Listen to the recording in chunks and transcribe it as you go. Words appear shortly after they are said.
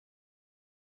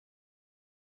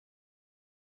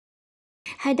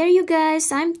Hi there you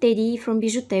guys, I'm Teddy from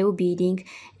BijuTeo Beading,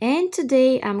 and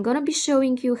today I'm gonna be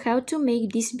showing you how to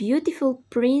make this beautiful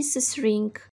princess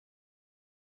ring.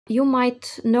 You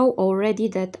might know already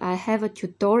that I have a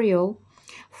tutorial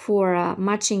for a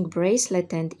matching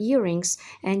bracelet and earrings,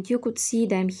 and you could see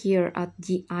them here at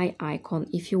the eye icon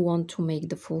if you want to make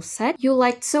the full set. You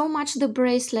liked so much the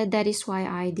bracelet, that is why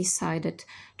I decided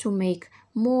to make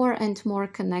more and more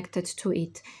connected to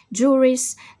it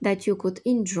jewelries that you could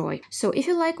enjoy. So if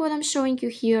you like what I'm showing you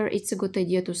here, it's a good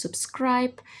idea to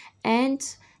subscribe and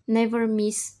never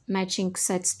miss matching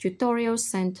sets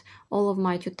tutorials and all of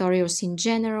my tutorials in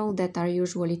general that are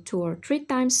usually 2 or 3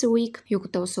 times a week. You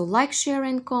could also like, share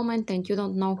and comment, and you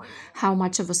don't know how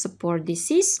much of a support this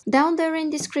is. Down there in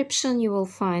description you will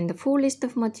find the full list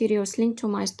of materials, link to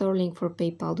my store, link for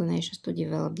PayPal donations to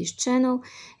develop this channel,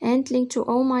 and link to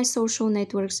all my social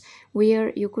networks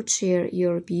where you could share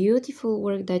your beautiful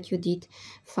work that you did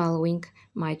following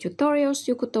my tutorials.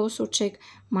 You could also check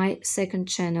my second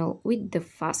channel with the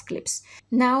fast clips.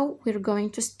 Now we're going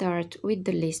to start with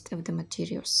the list of the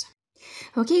materials.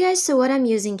 Okay guys, so what I'm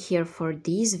using here for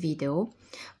this video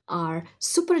are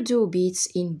Superduo beads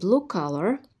in blue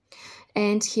color,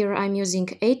 and here I'm using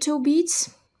BijuTeo beads.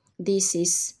 This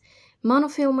is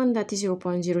monofilament, that is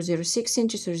 0.006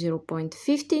 inches or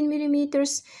 0.15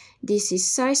 millimeters. This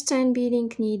is size 10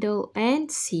 beading needle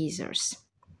and scissors.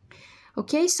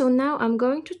 Okay, so now I'm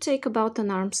going to take about an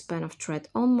arm span of thread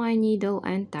on my needle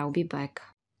and I'll be back.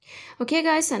 Okay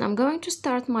guys, and I'm going to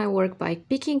start my work by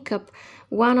picking up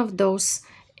one of those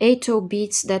BijuTeo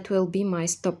beads that will be my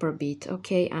stopper bead.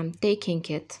 Okay, I'm taking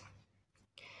it,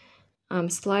 I'm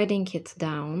sliding it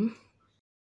down,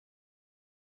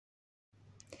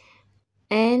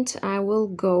 and I will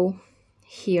go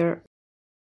here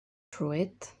through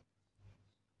it.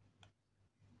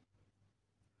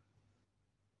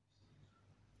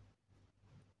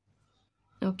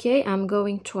 Okay, I'm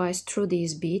going twice through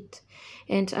this bead,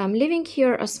 and I'm leaving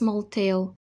here a small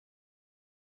tail.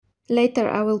 Later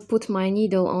I will put my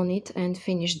needle on it and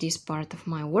finish this part of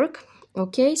my work.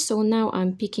 Okay, so now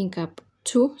I'm picking up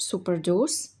 2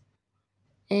 Superduos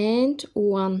and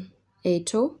 1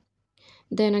 BijuTeo,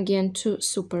 then again 2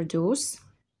 Superduos,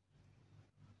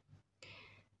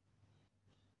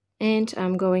 and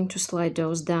I'm going to slide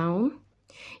those down.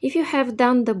 If you have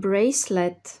done the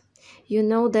bracelet, you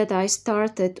know that I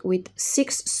started with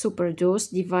 6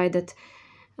 Superduos divided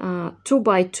 2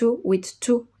 by 2 with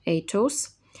 2 BijuTeos,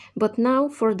 but now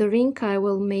for the ring I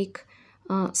will make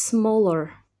a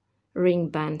smaller ring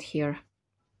band here.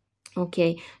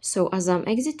 Okay, so as I'm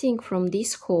exiting from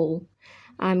this hole,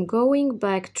 I'm going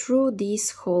back through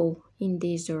this hole in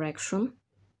this direction.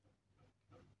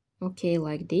 Okay,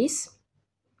 like this.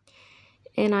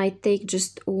 And I take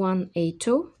just 1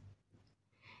 BijuTeo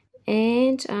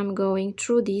and I'm going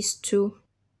through these 2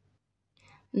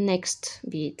 next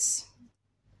beads.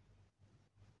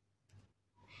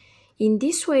 In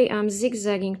this way I'm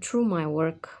zigzagging through my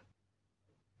work.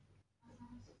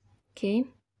 Okay.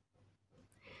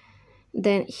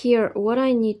 Then here what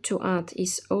I need to add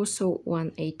is also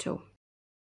 1 BijuTeo.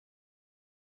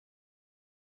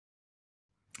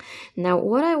 Now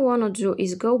what I want to do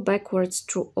is go backwards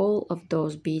through all of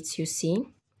those beads you see.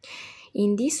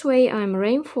 In this way I'm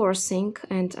reinforcing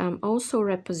and I'm also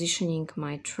repositioning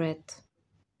my thread.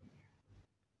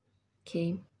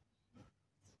 Okay.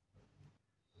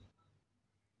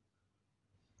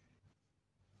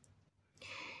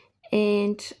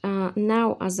 And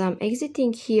now as I'm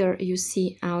exiting here, you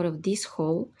see out of this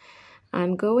hole,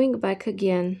 I'm going back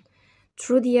again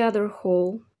through the other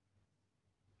hole,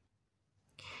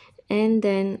 and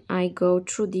then I go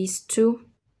through these 2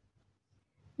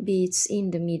 beads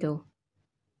in the middle.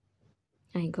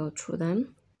 I go through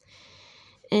them,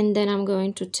 and then I'm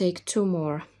going to take 2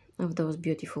 more of those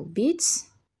beautiful beads,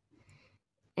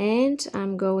 and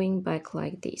I'm going back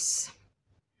like this.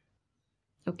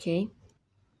 Okay.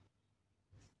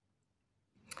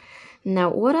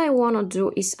 Now what I want to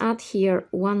do is add here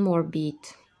 1 more bead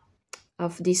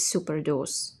of these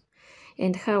Superduos.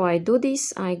 And how I do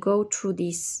this, I go through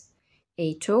this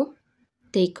BijuTeo,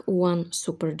 take 1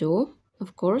 Superduo,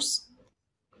 of course,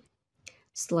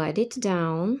 slide it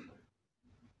down,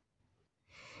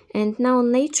 and now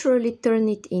naturally turn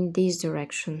it in this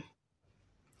direction.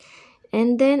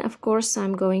 And then, of course,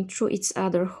 I'm going through its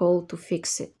other hole to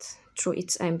fix it, through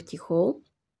its empty hole,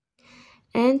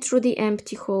 and through the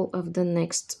empty hole of the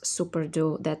next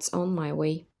Superduo that's on my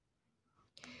way.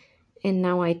 And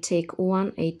now I take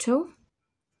 1 BijuTeo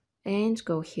and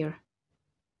go here.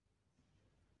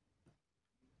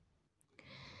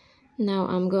 Now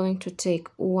I'm going to take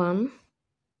 1,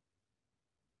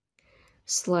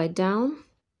 slide down,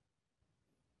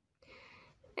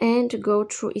 and go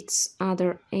through its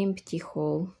other empty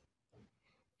hole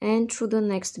and through the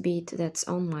next bead that's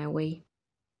on my way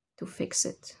to fix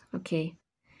it. Okay,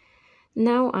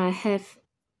 now I have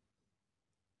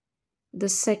the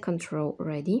second row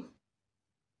ready,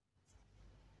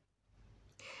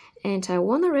 and I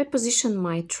want to reposition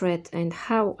my thread. And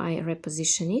how I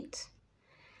reposition it,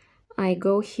 I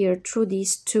go here through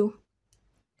these two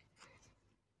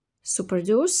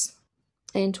superduos,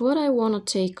 and what I want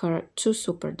to take are two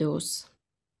superduos,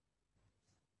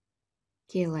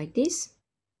 okay, like this,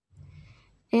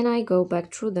 and I go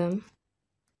back through them,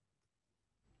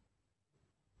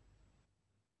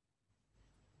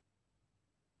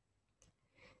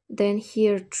 then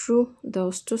here through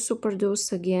those two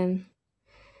superduos again,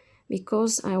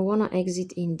 because I want to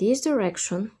exit in this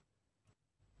direction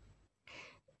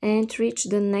and reach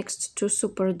the next two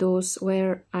superduos,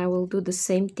 where I will do the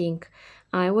same thing.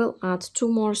 I will add two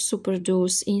more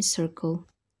superduos in circle.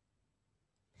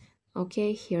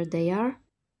 Okay, here they are,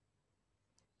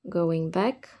 going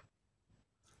back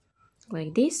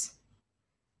like this.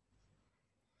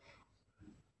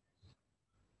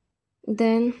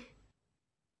 Then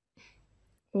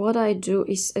what I do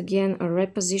is again a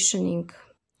repositioning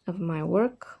of my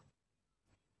work.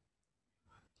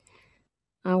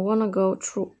 I want to go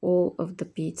through all of the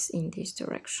beads in this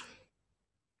direction.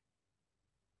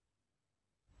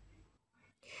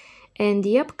 And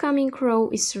the upcoming row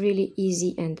is really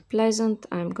easy and pleasant.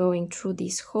 I'm going through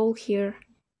this hole here,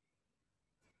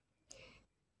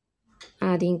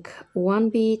 adding one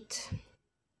bead,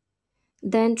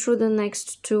 then through the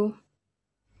next two,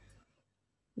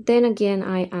 then again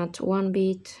I add one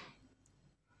bead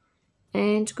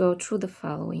and go through the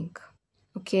following.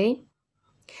 Okay,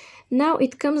 now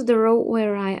it comes the row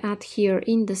where I add here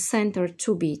in the center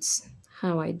two beads.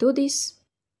 How I do this,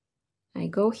 I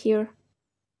go here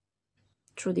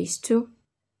through these two,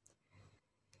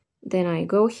 then I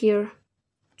go here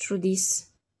through this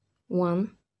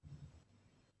one.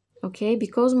 Okay,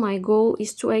 because my goal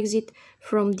is to exit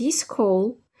from this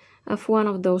hole of one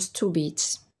of those two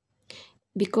beads,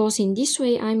 because in this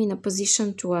way I'm in a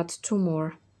position to add two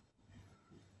more.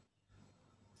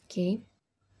 Okay,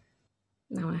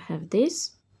 now I have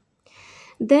this.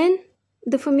 Then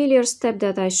the familiar step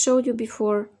that I showed you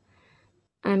before,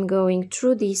 I'm going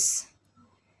through this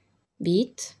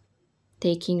bead,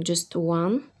 taking just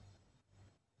one,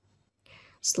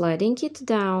 sliding it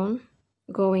down,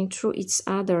 going through its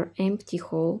other empty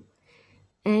hole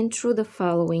and through the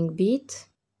following bead,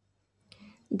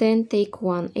 then take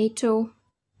one BijuTeo,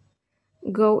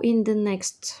 go in the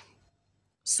next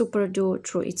superduo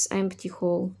through its empty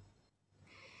hole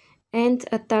and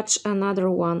attach another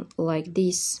one like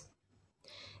this.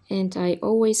 And I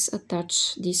always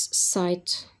attach this side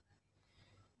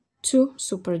two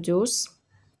superduos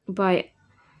by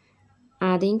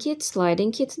adding it,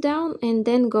 sliding it down, and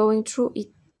then going through it,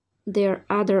 their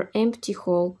other empty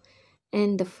hole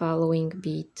and the following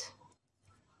bead.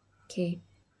 Okay,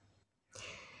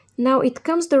 now it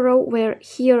comes the row where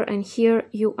here and here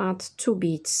you add two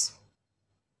beads,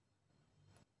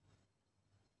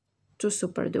 two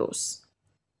superduos.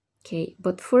 Okay,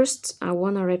 but first I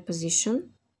want to reposition.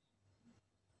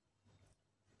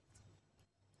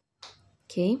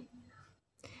 Okay,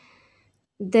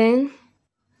 then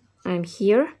I'm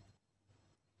here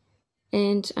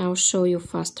and I'll show you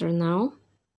faster now.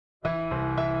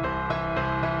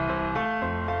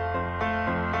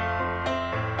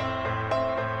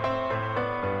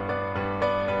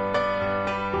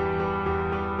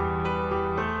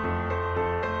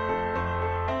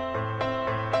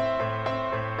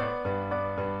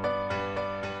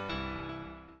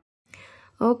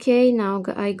 Okay, now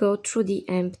I go through the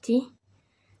empty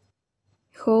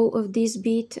hole of this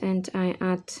bead and I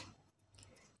add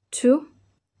two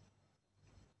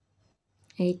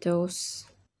BijuTeos.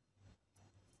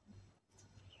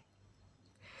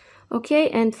 Okay,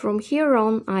 and from here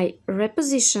on I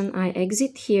reposition, I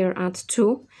exit here at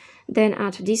two, then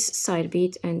add this side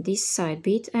bead and this side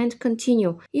bead and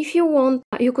continue. If you want,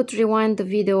 you could rewind the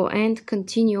video and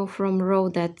continue from row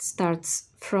that starts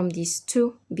from these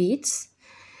two beads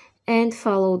and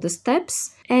follow the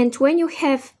steps. And when you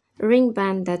have ring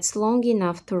band that's long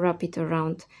enough to wrap it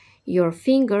around your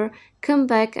finger, come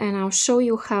back and I'll show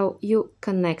you how you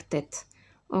connect it.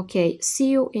 Okay, see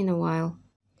you in a while.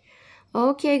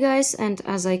 Okay guys, and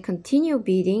as I continue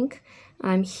beading,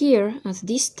 I'm here at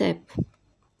this step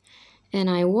and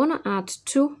I want to add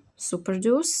two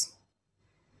superduos,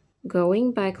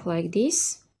 going back like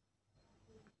this.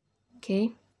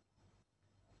 Okay,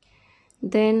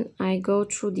 then I go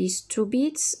through these two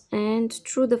beads and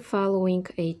through the following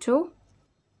BijuTeo.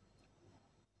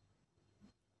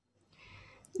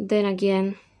 then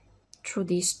again through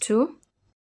these two,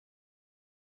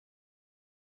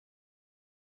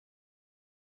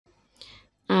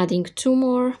 adding two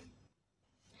more,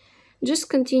 just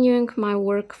continuing my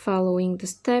work following the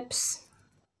steps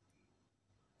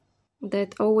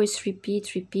that always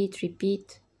repeat, repeat,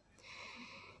 repeat.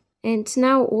 And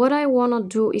now what I want to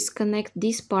do is connect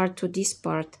this part to this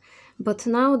part, but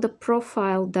now the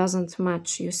profile doesn't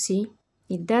match, you see?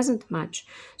 It doesn't match,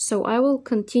 so I will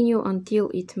continue until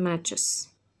it matches.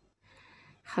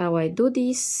 How I do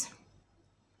this,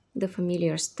 the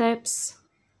familiar steps.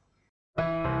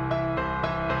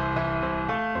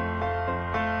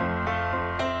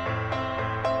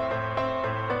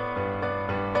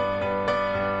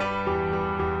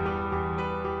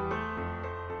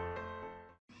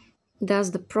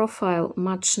 Does the profile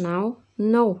match now?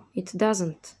 No, it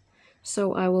doesn't.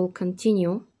 So I will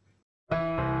continue.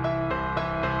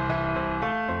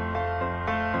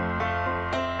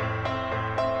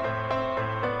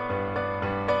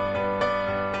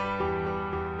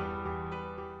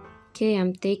 Okay,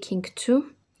 I'm taking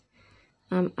two.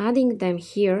 I'm adding them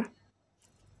here.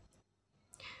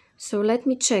 So let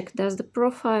me check, does the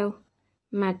profile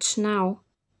match now?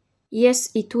 Yes,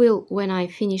 it will when I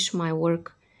finish my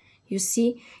work. You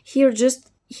see, here,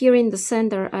 just here in the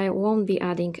center, I won't be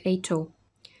adding a toe,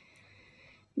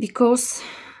 because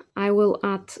I will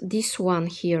add this one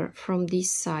here from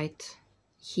this side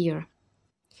here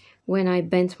when I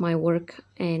bend my work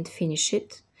and finish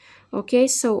it. Okay,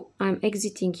 so I'm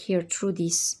exiting here through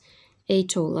this a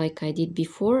toe like I did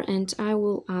before, and I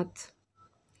will add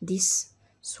this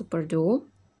Superduo,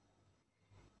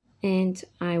 and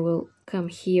I will come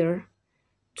here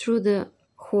through the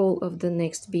hole of the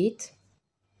next bead.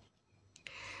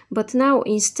 But now,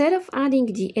 instead of adding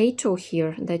the a toe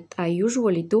here that I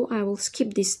usually do, I will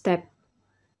skip this step.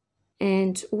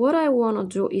 And what I want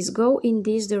to do is go in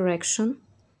this direction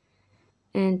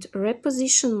and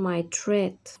reposition my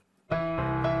thread.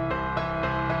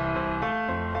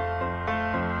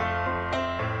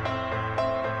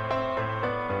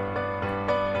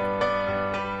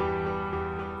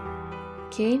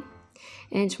 Okay,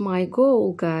 and my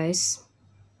goal, guys,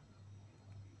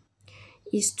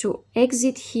 is to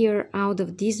exit here out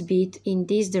of this bead in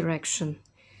this direction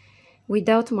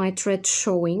without my thread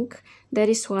showing. That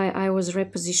is why I was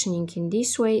repositioning in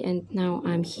this way, and now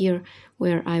I'm here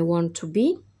where I want to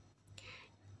be.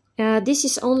 This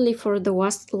is only for the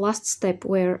last step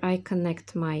where I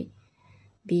connect my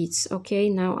beads. Okay,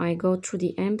 now I go through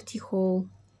the empty hole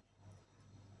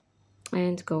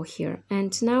and go here,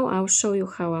 and now I'll show you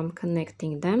how I'm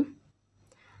connecting them.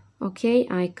 Okay,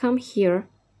 I come here,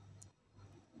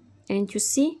 and you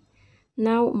see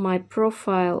now my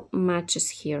profile matches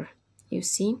here, you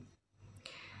see,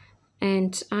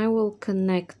 and I will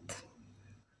connect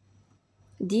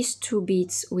these two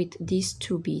beads with these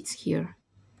two beads here.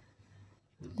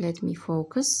 Let me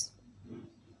focus.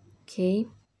 Okay,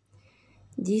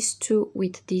 these two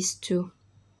with these two.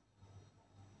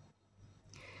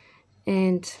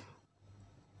 And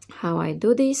how I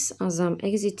do this, as I'm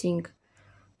exiting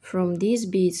from these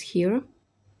beads here,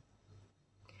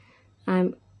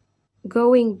 I'm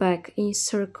going back in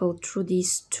circle through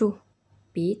these two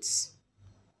beads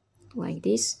like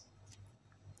this.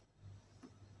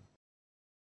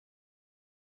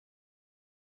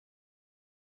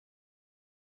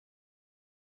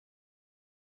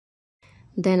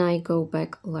 Then I go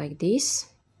back like this.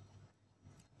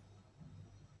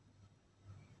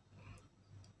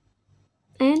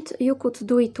 And you could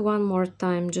do it one more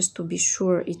time just to be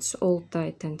sure it's all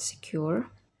tight and secure.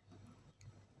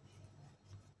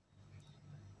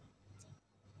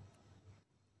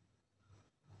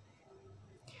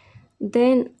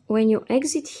 Then when you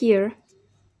exit here,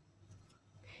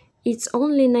 it's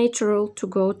only natural to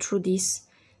go through this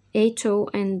a toe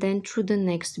and then through the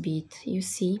next bead. You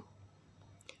see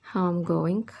how I'm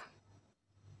going?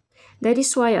 That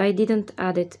is why I didn't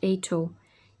add it a toe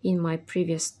in my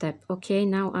previous step. Okay,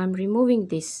 now I'm removing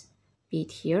this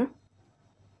bead here.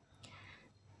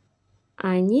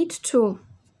 I need to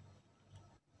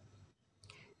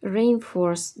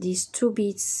reinforce these two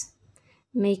beads,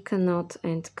 make a knot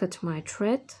and cut my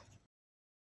thread.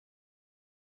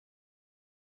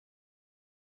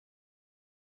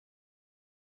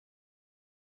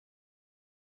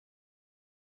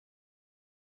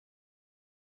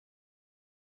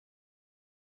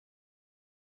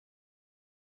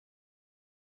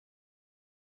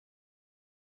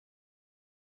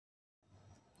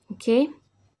 Okay,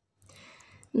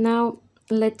 now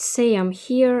let's say I'm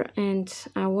here and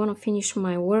I want to finish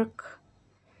my work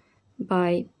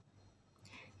by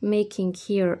making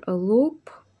here a loop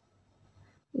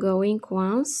going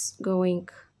once, going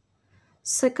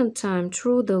second time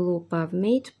through the loop I've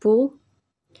made, pull.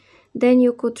 Then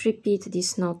you could repeat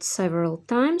this knot several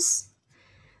times.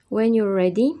 When you're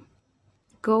ready,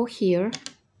 go here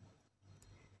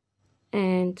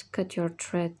and cut your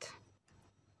thread.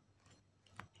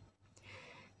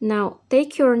 Now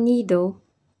take your needle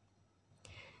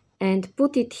and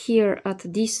put it here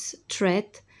at this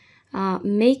thread.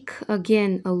 Make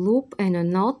again a loop and a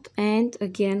knot, and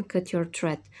again cut your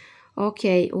thread.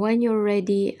 Okay, when you're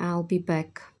ready, I'll be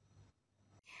back.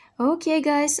 Okay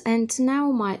guys, and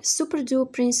now my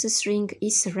Superduo Princess ring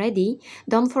is ready.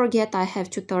 Don't forget I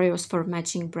have tutorials for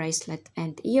matching bracelet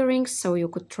and earrings, so you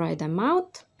could try them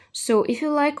out. So if you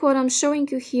like what I'm showing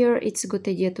you here, it's a good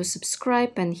idea to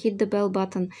subscribe and hit the bell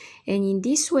button, and in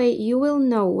this way you will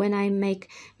know when I make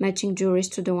matching jewelries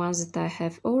to the ones that I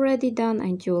have already done,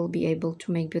 and you will be able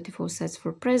to make beautiful sets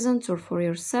for presents or for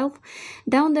yourself.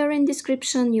 Down there in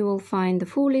description you will find the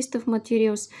full list of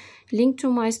materials, link to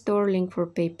my store, link for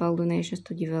PayPal donations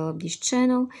to develop this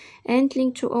channel, and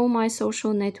link to all my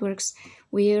social networks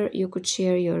where you could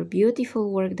share your beautiful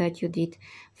work that you did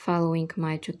following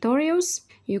my tutorials.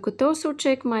 You could also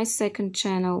check my second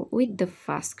channel with the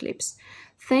fast clips.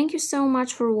 Thank you so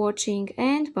much for watching,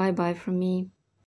 and bye bye from me.